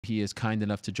He is kind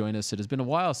enough to join us. It has been a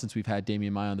while since we've had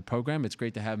Demian Maia on the program. It's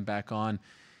great to have him back on.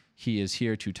 He is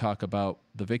here to talk about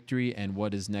the victory and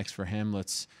what is next for him.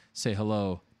 Let's say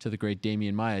hello to the great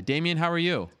Demian Maia. Demian, how are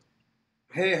you?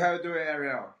 Hey, how you doing,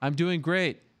 Ariel? I'm doing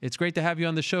great. It's great to have you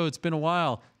on the show. It's been a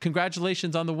while.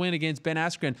 Congratulations on the win against Ben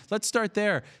Askren. Let's start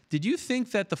there. Did you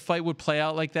think that the fight would play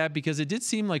out like that? Because it did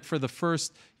seem like for the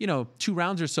first, 2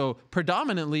 rounds or so,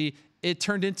 predominantly, it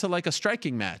turned into like a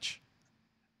striking match.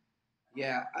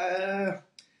 Yeah,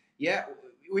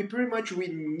 we pretty much we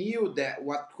knew that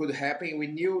what could happen. We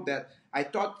knew that I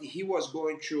thought he was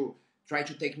going to try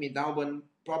to take me down, but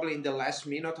probably in the last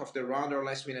minute of the round or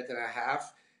last minute and a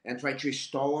half, and try to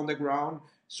stall on the ground.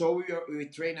 So we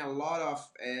train a lot of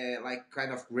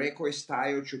kind of Greco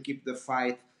style to keep the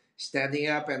fight standing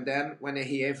up, and then when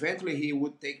he eventually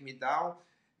would take me down,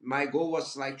 my goal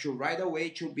was like to right away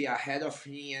to be ahead of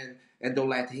him and don't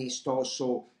let him stall.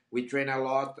 So we train a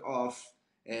lot of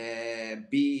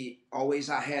be always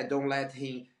ahead. Don't let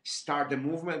him start the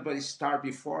movement, but start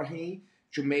before him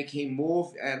to make him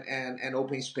move and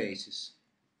open spaces.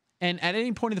 And at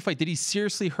any point in the fight, did he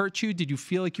seriously hurt you? Did you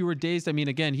feel like you were dazed? I mean,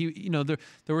 again,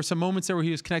 there were some moments there where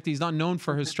he was connected. He's not known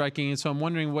for his striking, and so I'm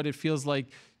wondering what it feels like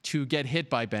to get hit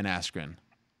by Ben Askren.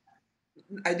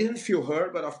 I didn't feel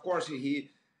hurt, but of course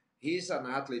he's an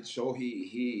athlete, so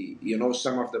he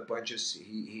some of the punches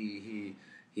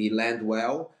he land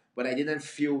well, but I didn't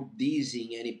feel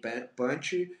dizzy in any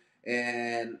punch,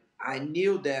 and I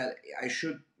knew that I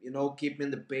should keep in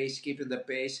the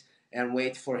pace and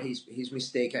wait for his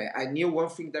mistake. I knew one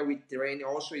thing that we train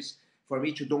also is for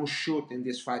me to don't shoot in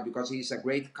this fight, because he's a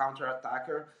great counter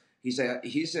attacker. He's a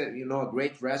a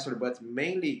great wrestler, but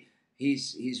mainly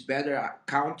he's better at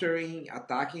countering,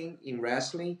 attacking in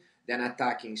wrestling than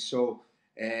attacking. So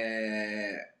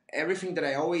everything that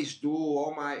I always do,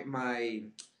 all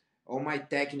my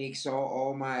techniques,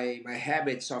 all my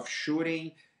habits of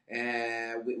shooting,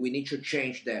 we need to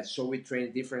change that. So we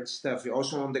train different stuff.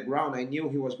 Also on the ground, I knew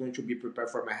he was going to be prepared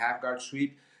for my half guard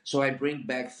sweep. So I bring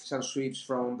back some sweeps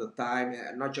from the time,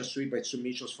 not just sweep, but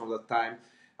submissions from the time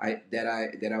that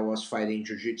I was fighting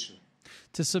jiu-jitsu.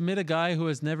 To submit a guy who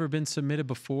has never been submitted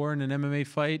before in an MMA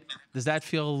fight, does that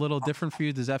feel a little different for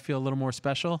you? Does that feel a little more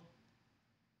special?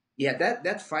 Yeah,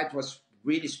 that fight was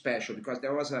really special, because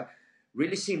there was a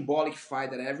really symbolic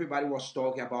fight that everybody was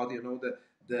talking about.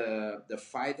 The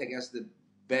fight against the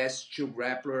best two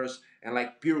grapplers and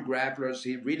like pure grapplers.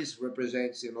 He really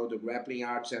represents the grappling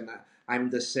arts, and I'm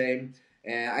the same.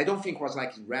 I don't think it was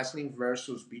like wrestling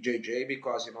versus BJJ,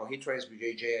 because he trains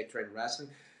BJJ, I train wrestling,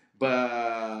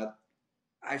 but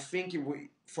I think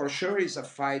for sure it's a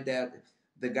fight that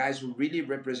the guys who really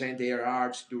represent their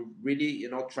arts to really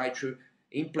try to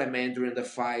implement during the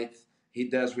fight. He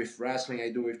does with wrestling,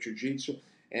 I do with jiu-jitsu.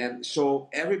 And so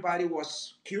everybody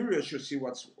was curious to see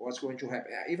what's going to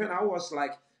happen. Even I was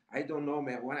like, I don't know,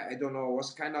 man. I don't know. I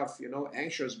was kind of,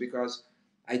 anxious, because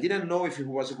I didn't know if he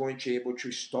was going to be able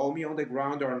to stall me on the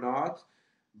ground or not.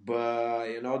 But,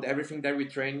 everything that we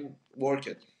trained worked.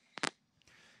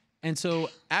 And so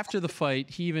after the fight,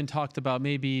 he even talked about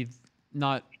maybe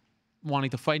not wanting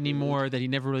to fight anymore, that he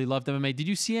never really loved MMA. Did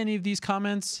you see any of these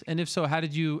comments? And if so, how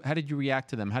did you react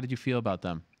to them? How did you feel about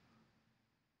them?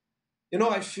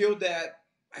 I feel that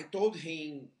I told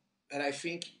him that I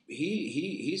think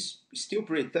he's still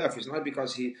pretty tough. It's not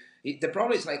because the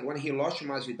problem is like when he lost to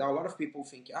Masvidal, a lot of people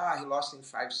think, he lost in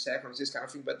 5 seconds, this kind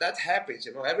of thing. But that happens,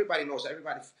 everybody knows,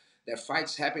 everybody that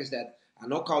fights happens, that a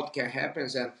knockout can happen,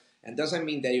 and doesn't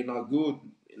mean that you're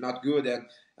not good. And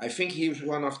I think he's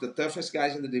one of the toughest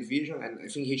guys in the division, and I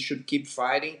think he should keep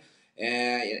fighting.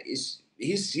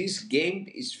 His game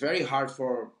is very hard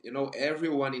for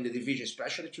everyone in the division,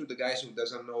 especially to the guys who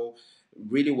doesn't know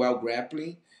really well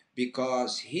grappling,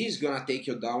 because he's gonna take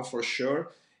you down for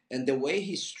sure. And the way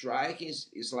he strikes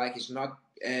is like it's not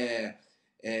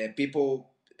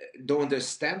people don't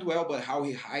understand well, but how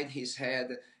he hide his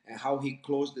head and how he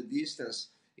close the distance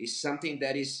is something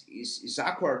that is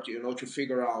awkward, to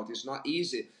figure out. It's not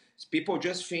easy. People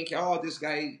just think, this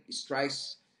guy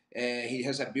strikes. He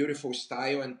has a beautiful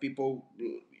style, and people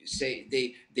say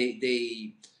they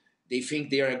think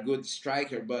they are a good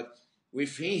striker. But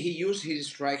with him, he used his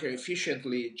striker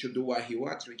efficiently to do what he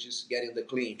wants, which is getting the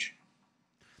clinch.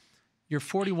 You're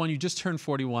 41. You just turned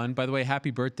 41. By the way,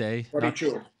 happy birthday.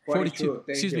 42. 42.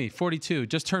 Excuse me, 42.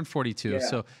 Just turned 42. Yeah.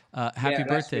 So happy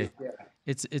birthday. Week, yeah.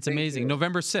 It's amazing.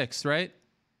 November 6th, right?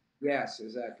 Yes,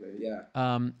 exactly.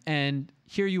 Yeah. And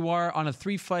here you are on a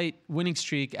 3-fight winning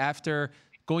streak after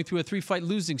going through a 3-fight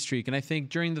losing streak. And I think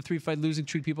during the 3-fight losing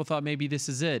streak, people thought maybe this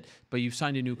is it. But you've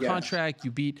signed a new contract.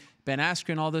 You beat Ben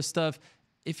Askren, all this stuff.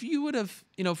 if you would have,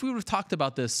 if we would have talked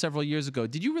about this several years ago,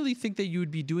 did you really think that you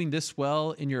would be doing this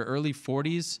well in your early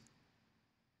 40s?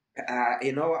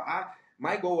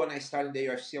 My goal when I started the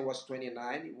UFC, I was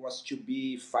 29. It was to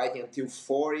be fighting until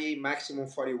 40, maximum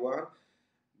 41.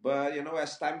 But,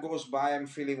 as time goes by, I'm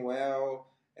feeling well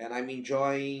and I'm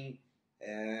enjoying.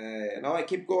 I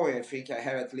keep going. I think I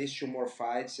have at least 2 more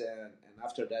fights. And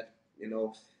after that,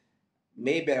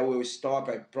 maybe I will stop.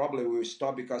 I probably will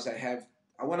stop because I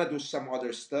want to do some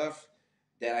other stuff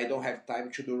that I don't have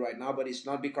time to do right now. But it's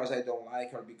not because I don't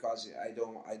like or because I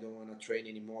don't want to train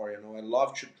anymore. I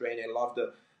love to train. I love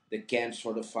the camps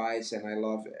for the fights, and I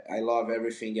love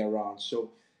everything around.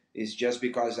 So it's just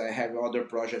because I have other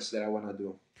projects that I want to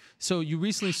do. So you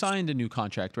recently signed a new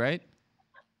contract, right?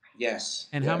 Yes.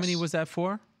 And how many was that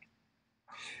for?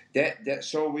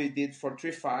 So we did for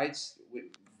 3 fights, with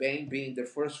Ben being the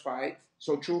first fight.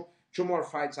 So two more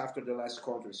fights after the last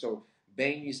contract. So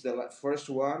Ben is the first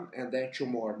one, and then 2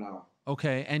 more now.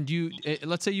 Okay, and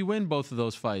let's say you win both of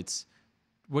those fights.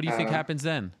 What do you think happens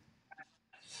then?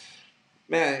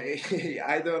 Man,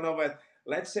 I don't know, but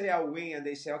let's say I win and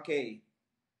they say, okay,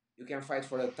 you can fight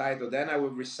for the title. Then I will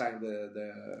resign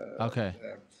the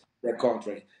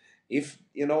contract. If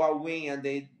I win and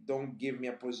they don't give me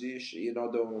a position,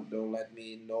 don't let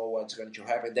me know what's going to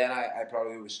happen, then I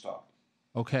probably will stop.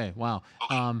 Okay, wow.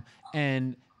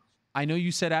 And I know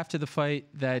you said after the fight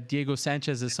that Diego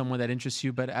Sanchez is someone that interests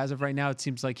you, but as of right now, it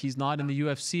seems like he's not in the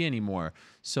UFC anymore.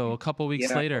 So a couple weeks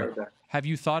later, have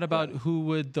you thought about who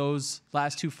would those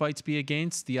last 2 fights be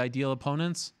against, the ideal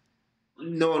opponents?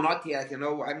 No, not yet.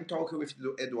 I'm talking with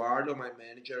Eduardo, my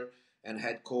manager and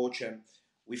head coach, and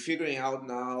we're figuring out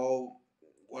now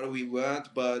what we want,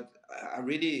 but I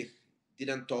really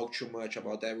didn't talk too much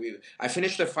about that. I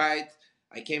finished the fight.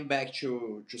 I came back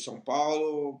to São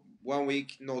Paulo, 1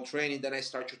 week, no training. Then I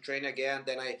started to train again.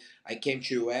 Then I came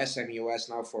to US. I'm in US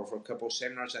now for a couple of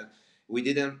seminars, and we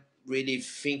didn't really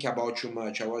think about too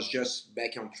much. I was just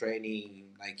back on training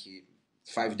like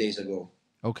 5 days ago.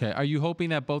 Okay. Are you hoping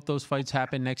that both those fights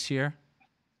happen next year?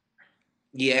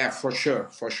 Yeah, for sure.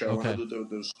 Okay. I want to do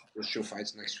those 2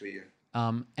 fights next year.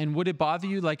 And would it bother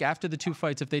you, like after the 2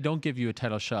 fights, if they don't give you a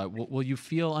title shot, will you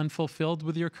feel unfulfilled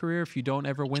with your career if you don't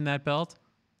ever win that belt?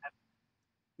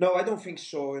 No, I don't think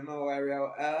so.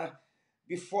 Ariel.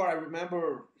 Before, I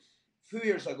remember a few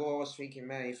years ago, I was thinking,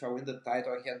 man, if I win the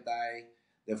title, I can die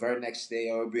the very next day.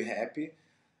 I will be happy.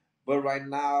 But right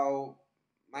now,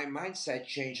 my mindset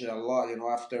changed a lot.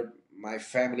 After my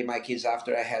family, my kids,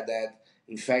 after I had that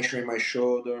infection in my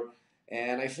shoulder.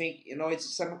 And I think,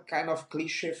 it's some kind of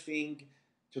cliche thing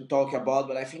to talk about,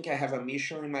 but I think I have a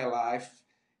mission in my life.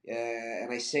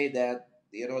 And I say that,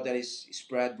 that is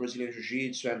spread Brazilian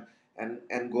Jiu-Jitsu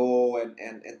and go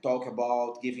and talk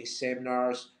about giving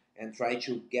seminars and try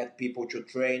to get people to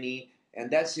training.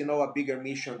 And that's, a bigger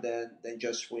mission than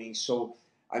just winning. So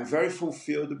I'm very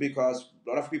fulfilled because a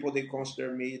lot of people, they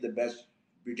consider me the best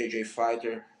BJJ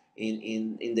fighter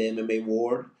in the MMA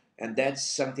world. And that's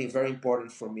something very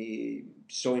important for me,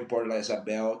 so important as a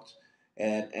belt.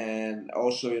 And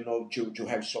also, to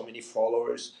have so many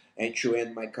followers and to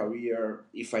end my career,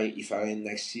 if I end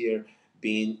next year,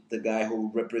 being the guy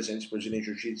who represents Brazilian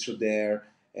Jiu-Jitsu there,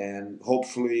 and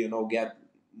hopefully, get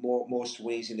most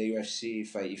wins in the UFC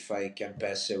if I can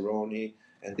pass Cerrone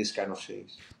and these kind of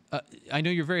things. I know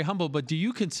you're very humble, but do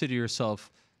you consider yourself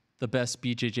the best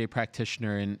BJJ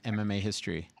practitioner in MMA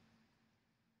history?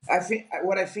 I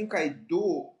think I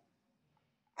do.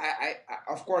 I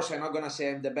of course I'm not gonna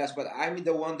say I'm the best, but I'm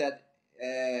the one that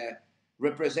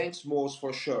represents most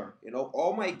for sure.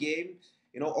 All my game,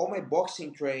 all my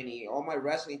boxing training, all my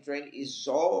wrestling training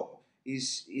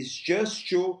is just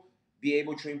to be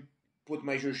able to put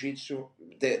my jiu-jitsu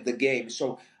the game.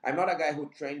 So I'm not a guy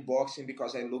who train boxing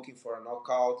because I'm looking for a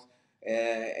knockout,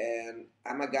 and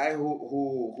I'm a guy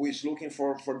who is looking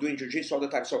for doing jiu-jitsu all the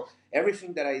time. So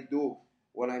everything that I do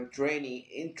when I'm training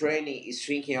is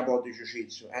thinking about the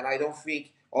jiu-jitsu, and I don't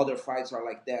think other fights are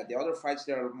like that. The other fights,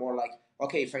 they are more like,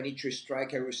 okay, if I need to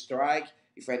strike, I will strike.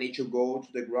 If I need to go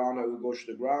to the ground, I will go to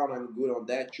the ground. I'm good on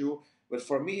that too. But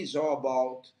for me, it's all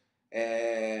about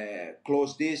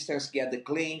close distance, get the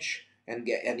clinch, and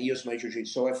use my jiu-jitsu.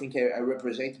 So I think I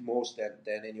represent most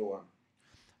than anyone.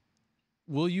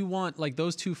 Will you want, like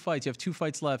those 2 fights, you have 2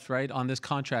 fights left, right, on this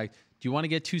contract. Do you want to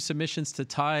get 2 submissions to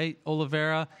tie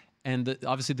Oliveira? And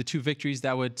obviously the 2 victories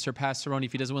that would surpass Cerrone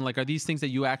if he doesn't win. Like, are these things that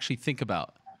you actually think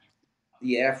about?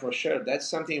 Yeah, for sure. That's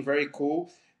something very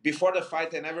cool. Before the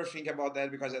fight, I never think about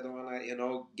that because I don't want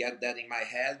to, get that in my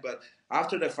head. But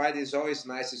after the fight, it's always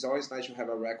nice. It's always nice to have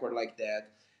a record like that.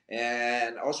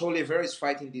 And also, Oliveira is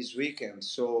fighting this weekend,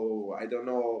 so I don't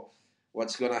know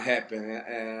what's gonna happen,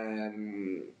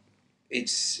 and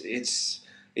it's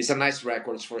a nice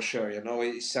record for sure. You know,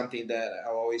 it's something that I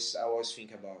always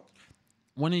think about.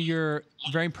 One of your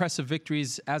very impressive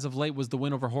victories as of late was the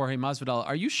win over Jorge Masvidal.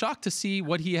 Are you shocked to see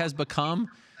what he has become,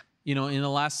 you know, in the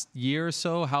last year or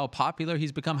so, how popular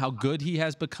he's become, how good he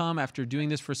has become after doing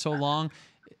this for so long?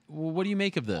 What do you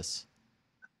make of this?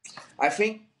 I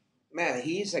think, man,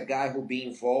 he's a guy who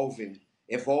been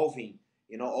evolving.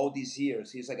 You know, all these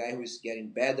years, he's a guy who is getting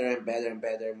better and better and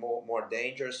better, more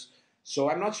dangerous. So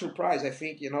I'm not surprised. I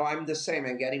think, you know, I'm the same.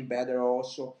 I'm getting better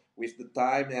also with the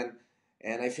time,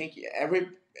 and I think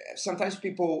sometimes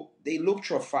people, they look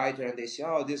to a fighter and they say,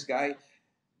 oh, this guy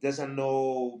doesn't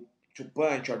know to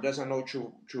punch or doesn't know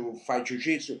to fight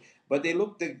jiu-jitsu, but they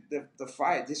look the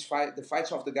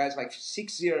fights of the guys like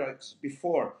 6 years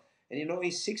before, and you know,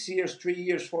 in 6 years, 3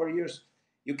 years, 4 years,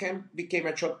 you can become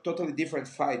a totally different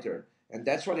fighter, and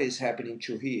that's what is happening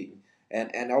to him.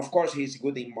 And of course, he's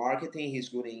good in marketing, he's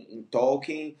good in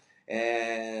talking,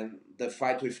 and the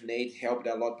fight with Nate helped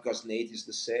a lot because Nate is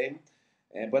the same.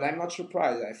 But I'm not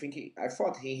surprised. I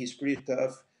thought he's pretty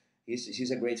tough.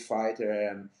 He's a great fighter,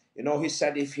 and you know, he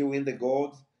said if he win the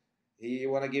gold, he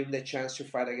want to give him the chance to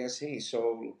fight against him.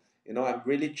 So you know, I'm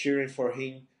really cheering for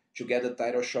him to get the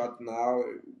title shot now,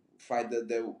 fight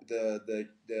the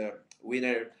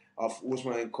winner of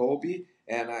Usman and Kobe,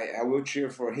 and I will cheer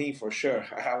for him for sure.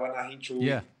 I want him to win.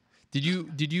 Yeah.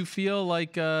 Did you feel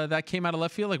like that came out of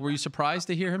left field? Like, were you surprised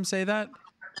to hear him say that?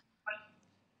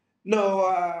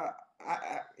 No,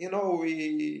 you know,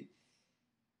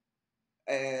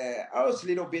 I was a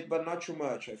little bit, but not too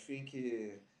much. I think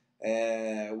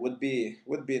would be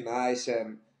nice,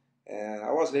 and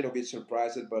I was a little bit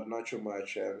surprised, but not too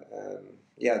much. And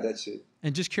yeah, that's it.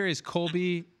 And just curious,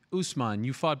 Colby, Usman,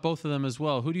 you fought both of them as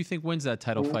well. Who do you think wins that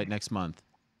title fight next month?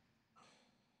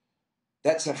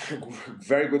 That's a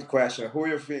very good question. Who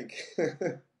you think?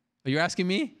 Are you asking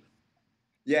me?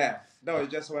 Yeah, no, I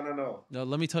just want to know. No,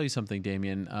 let me tell you something,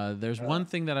 Demian. There's one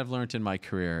thing that I've learned in my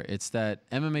career. It's that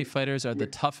MMA fighters are the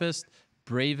toughest,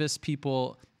 bravest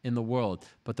people in the world,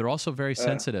 but they're also very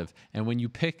sensitive. And when you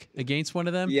pick against one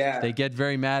of them, Yeah, they get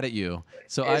very mad at you.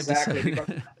 So I've exactly. decided.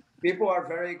 Because people are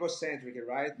very egocentric,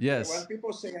 right? When Yes.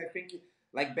 people say, I think,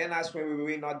 like Ben Askren will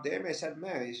win, not them, I said,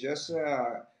 man, it's just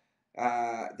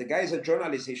the guy is a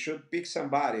journalist. He should pick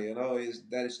somebody. You know,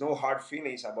 there is no hard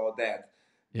feelings about that.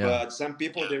 Yeah. But some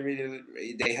people,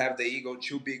 they have the ego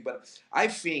too big. But I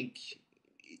think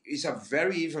it's a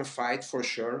very even fight for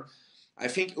sure. I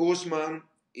think Usman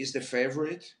is the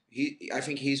favorite. I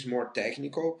think he's more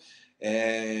technical.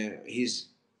 He's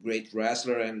great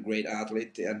wrestler and great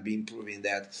athlete and been proving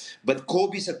that. But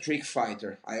Kobe's a trick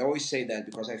fighter. I always say that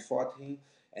because I fought him.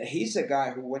 And he's a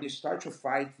guy who, when you start to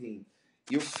fight him,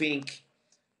 you think,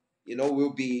 you know, will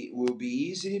be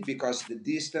easy because the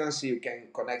distance, you can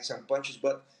connect some punches,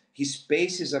 but his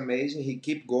pace is amazing. He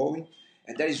keep going,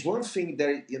 and there is one thing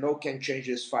that, you know, can change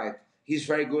this fight. He's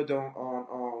very good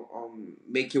on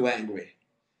make you angry,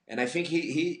 and I think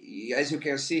he as you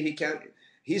can see,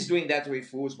 he's doing that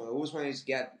with Usman. Usman is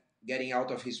getting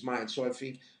out of his mind. So I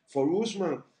think for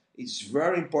Usman, it's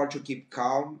very important to keep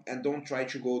calm and don't try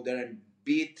to go there and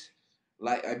beat,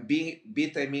 like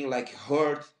beat. I mean, like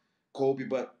hurt Kobe,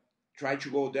 but try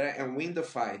to go there and win the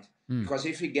fight. Mm. Because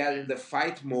if you get in the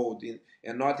fight mode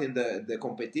and not in the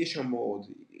competition mode,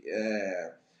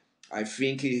 I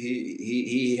think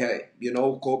you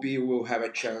know, Kobe will have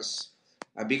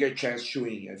a bigger chance to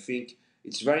win. I think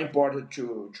it's very important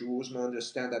to Usman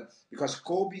understand that, because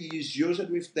Kobe is used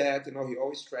with that. You know, he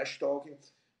always trash talking,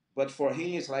 but for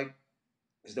him,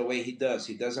 it's the way he does.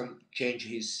 He doesn't change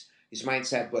his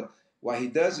mindset, but what he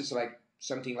does is like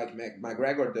something like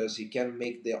McGregor does. He can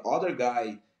make the other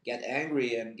guy get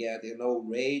angry and get, you know,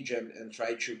 rage and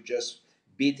try to just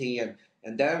beat him.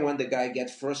 And then when the guy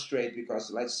gets frustrated because,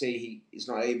 let's say, he is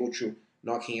not able to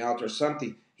knock him out or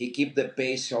something, he keep the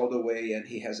pace all the way, and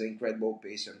he has an incredible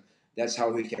pace, and that's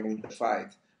how he can win the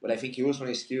fight. But I think Usman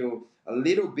is still a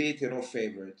little bit, you know,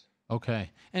 favorite. Okay.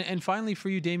 And finally for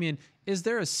you, Demian, is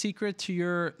there a secret to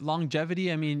your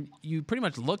longevity? I mean, you pretty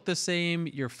much look the same.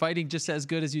 You're fighting just as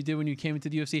good as you did when you came into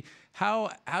the UFC. How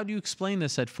do you explain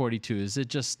this at 42? Is it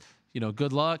just, you know,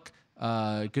 good luck,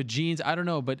 good genes? I don't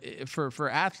know. But for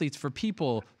athletes, for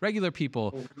people, regular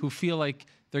people who feel like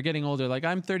they're getting older, like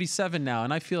I'm 37 now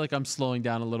and I feel like I'm slowing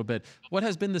down a little bit. What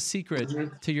has been the secret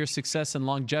to your success and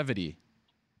longevity?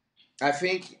 I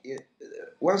think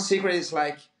one secret is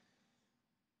like,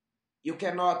 you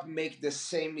cannot make the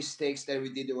same mistakes that we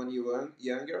did when you were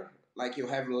younger. Like, you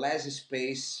have less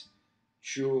space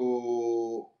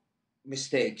to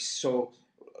mistakes. So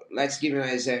let's give you an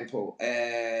example.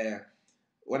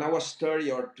 when I was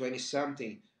 30 or 20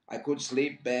 something, I could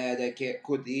sleep bad,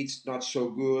 could eat not so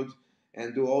good,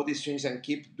 and do all these things and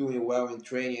keep doing well in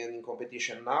training and in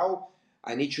competition. Now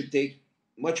I need to take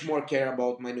much more care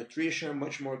about my nutrition,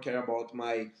 much more care about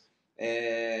my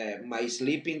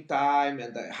sleeping time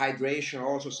and the hydration.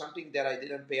 Also, something that I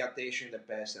didn't pay attention in the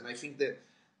past. And I think that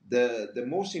the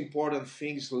most important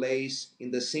things lays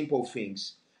in the simple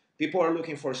things. People are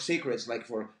looking for secrets, like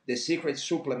for the secret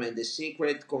supplement, the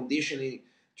secret conditioning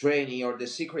training, or the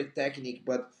secret technique.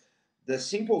 But the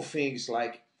simple things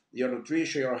like your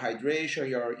nutrition, your hydration,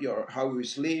 your how you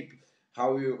sleep,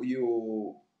 how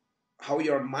you how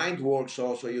your mind works.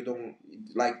 Also, you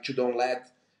don't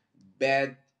let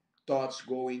bad thoughts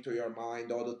go into your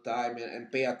mind all the time,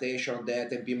 and pay attention on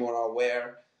that and be more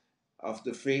aware of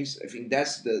the things. I think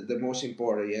that's the most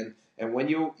important. And when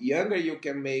you younger, you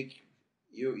can make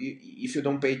you if you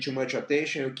don't pay too much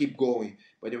attention, you keep going.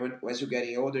 But once you're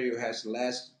getting older, you have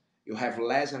less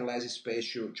and less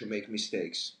space to make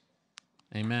mistakes.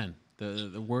 Amen.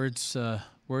 The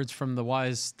words from the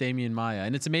wise Demian Maia.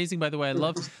 And it's amazing, by the way. I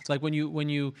love like when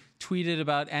you tweeted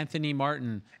about Anthony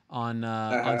Martin on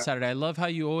Saturday. I love how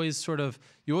you always kind of,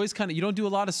 you don't do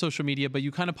a lot of social media, but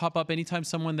you kind of pop up anytime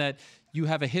someone that you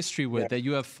have a history with, that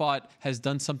you have fought, has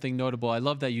done something notable. I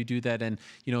love that you do that, and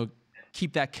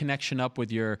keep that connection up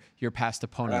with your past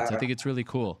opponents. I think it's really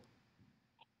cool.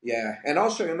 Yeah, and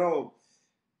also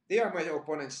they are my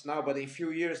opponents now, but in a few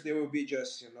years they will be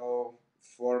just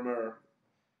former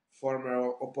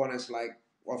opponents like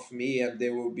of me, and they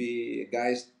will be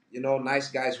guys, nice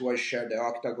guys who I share the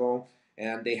octagon,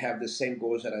 and they have the same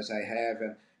goals as I have,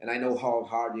 and I know how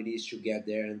hard it is to get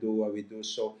there and do what we do.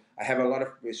 So I have a lot of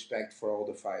respect for all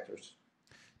the fighters.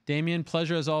 Demian,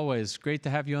 pleasure as always. Great to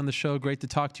have you on the show. Great to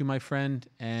talk to you, my friend,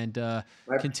 and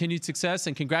continued success,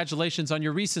 and congratulations on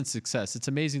your recent success. It's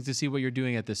amazing to see what you're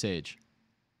doing at this age.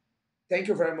 Thank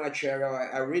you very much, Ariel.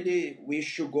 I really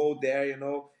wish to go there,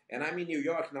 and I'm in New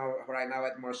York right now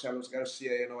at Marcelo's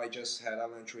Garcia. I just had a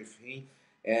lunch with him,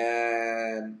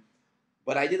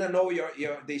 but I didn't know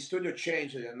the studio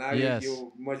changed, and now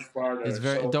you're much farther. It's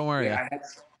very. So, don't worry. I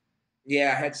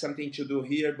had something to do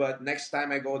here, but next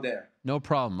time I go there. No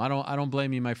problem. I don't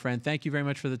blame you, my friend. Thank you very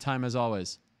much for the time, as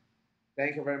always.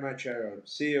 Thank you very much, Ariel.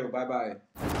 See you. Bye-bye.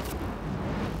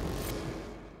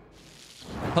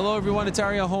 Hello, everyone. It's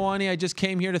Ariel Helwani. I just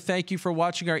came here to thank you for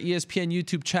watching our ESPN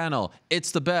YouTube channel.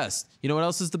 It's the best. You know what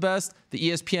else is the best? The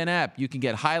ESPN app. You can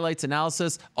get highlights,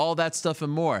 analysis, all that stuff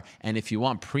and more. And if you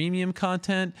want premium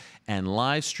content and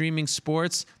live streaming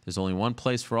sports, there's only one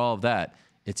place for all of that.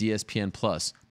 It's ESPN Plus.